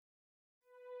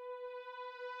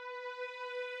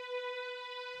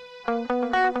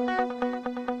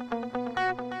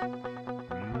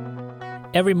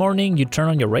Every morning you turn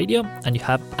on your radio and you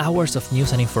have hours of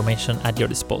news and information at your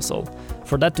disposal.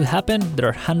 For that to happen, there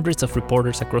are hundreds of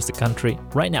reporters across the country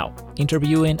right now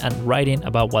interviewing and writing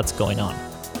about what's going on.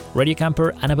 Radio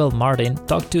camper Annabelle Martin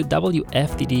talked to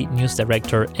WFDD News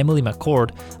Director Emily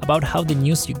McCord about how the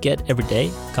news you get every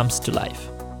day comes to life.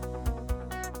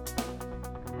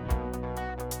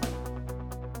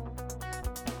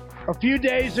 A few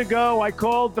days ago, I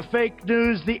called the fake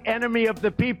news the enemy of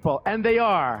the people, and they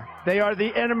are. They are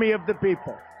the enemy of the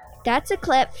people. That's a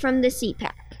clip from the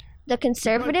CPAC, the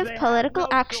Conservative Political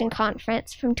Action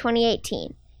Conference from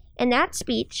 2018. In that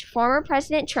speech, former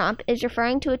President Trump is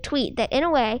referring to a tweet that, in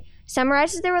a way,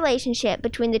 summarizes the relationship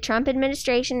between the Trump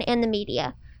administration and the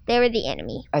media. They were the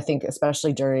enemy. I think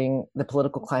especially during the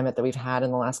political climate that we've had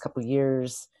in the last couple of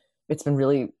years, it's been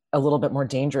really a little bit more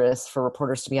dangerous for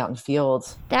reporters to be out in the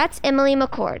field. That's Emily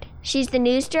McCord. She's the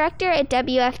news director at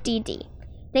WFDD.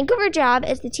 Think of her job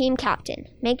as the team captain,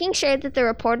 making sure that the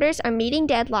reporters are meeting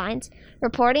deadlines,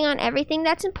 reporting on everything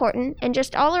that's important, and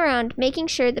just all around making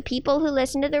sure the people who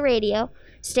listen to the radio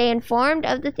stay informed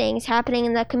of the things happening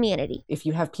in the community. If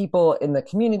you have people in the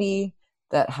community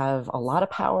that have a lot of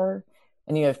power,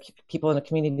 and you have people in the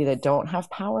community that don't have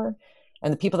power,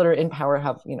 and the people that are in power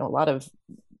have, a lot of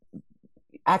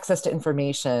access to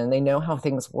information, they know how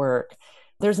things work,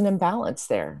 there's an imbalance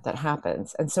there that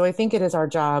happens. And so I think it is our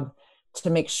job to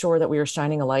make sure that we are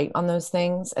shining a light on those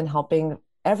things and helping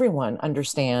everyone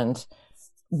understand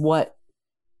what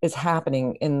is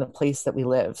happening in the place that we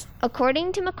live.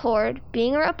 According to McCord,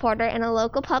 being a reporter in a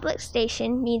local public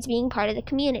station means being part of the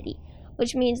community,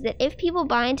 which means that if people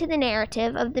buy into the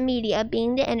narrative of the media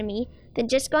being the enemy, then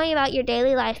just going about your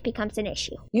daily life becomes an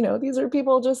issue. These are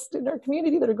people just in our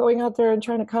community that are going out there and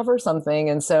trying to cover something.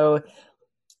 And so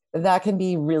that can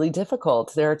be really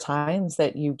difficult. There are times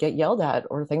that you get yelled at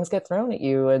or things get thrown at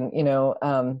you.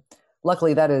 And,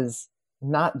 luckily that is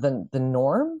not the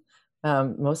norm.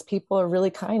 Most people are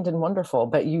really kind and wonderful,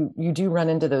 but you do run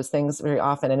into those things very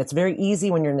often. And it's very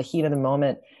easy when you're in the heat of the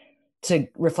moment to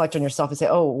reflect on yourself and say,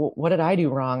 oh, what did I do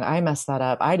wrong? I messed that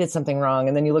up. I did something wrong.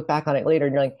 And then you look back on it later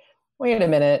and you're like, wait a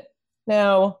minute.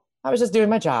 No, I was just doing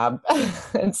my job.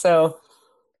 And so,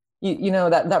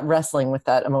 that wrestling with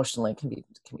that emotionally can be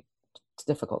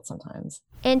difficult sometimes.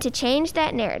 And to change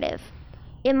that narrative,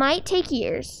 it might take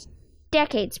years,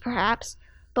 decades perhaps,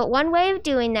 but one way of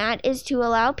doing that is to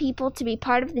allow people to be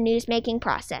part of the news-making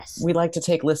process. We like to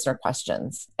take listener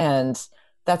questions, and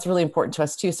that's really important to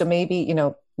us too. So maybe,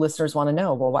 listeners want to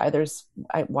know, well,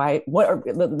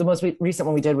 the most recent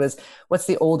one we did was, what's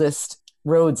the oldest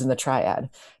roads in the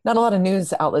triad? Not a lot of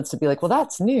news outlets would be like, well,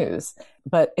 that's news,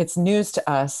 but it's news to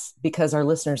us because our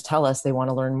listeners tell us they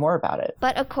want to learn more about it.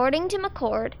 But according to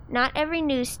McCord, not every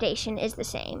news station is the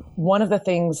same. One of the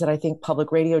things that I think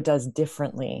public radio does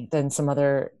differently than some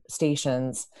other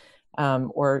stations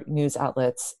or news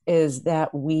outlets is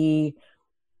that we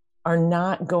are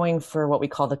not going for what we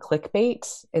call the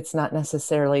clickbait. It's not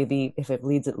necessarily the if it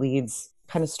leads, it leads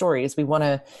kind of stories. We want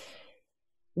to,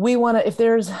 if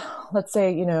there's, let's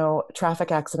say,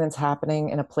 traffic accidents happening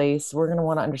in a place, we're going to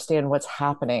want to understand what's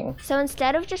happening. So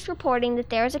instead of just reporting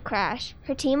that there was a crash,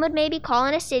 her team would maybe call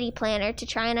in a city planner to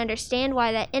try and understand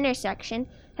why that intersection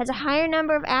has a higher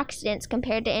number of accidents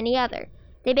compared to any other.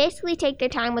 They basically take their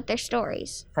time with their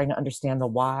stories. Trying to understand the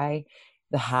why,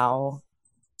 the how,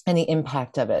 and the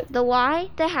impact of it. The why,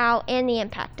 the how, and the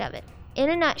impact of it. In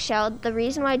a nutshell, the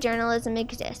reason why journalism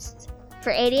exists.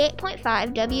 For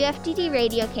 88.5 WFDD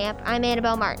Radio Camp, I'm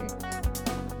Annabelle Martin.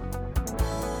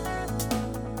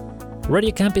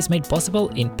 Radio Camp is made possible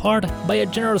in part by a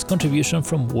generous contribution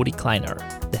from Woody Kleiner.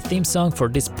 The theme song for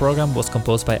this program was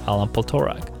composed by Alan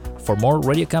Poltorak. For more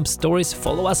Radio Camp stories,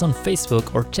 follow us on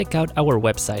Facebook or check out our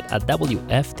website at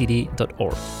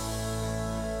wfdd.org.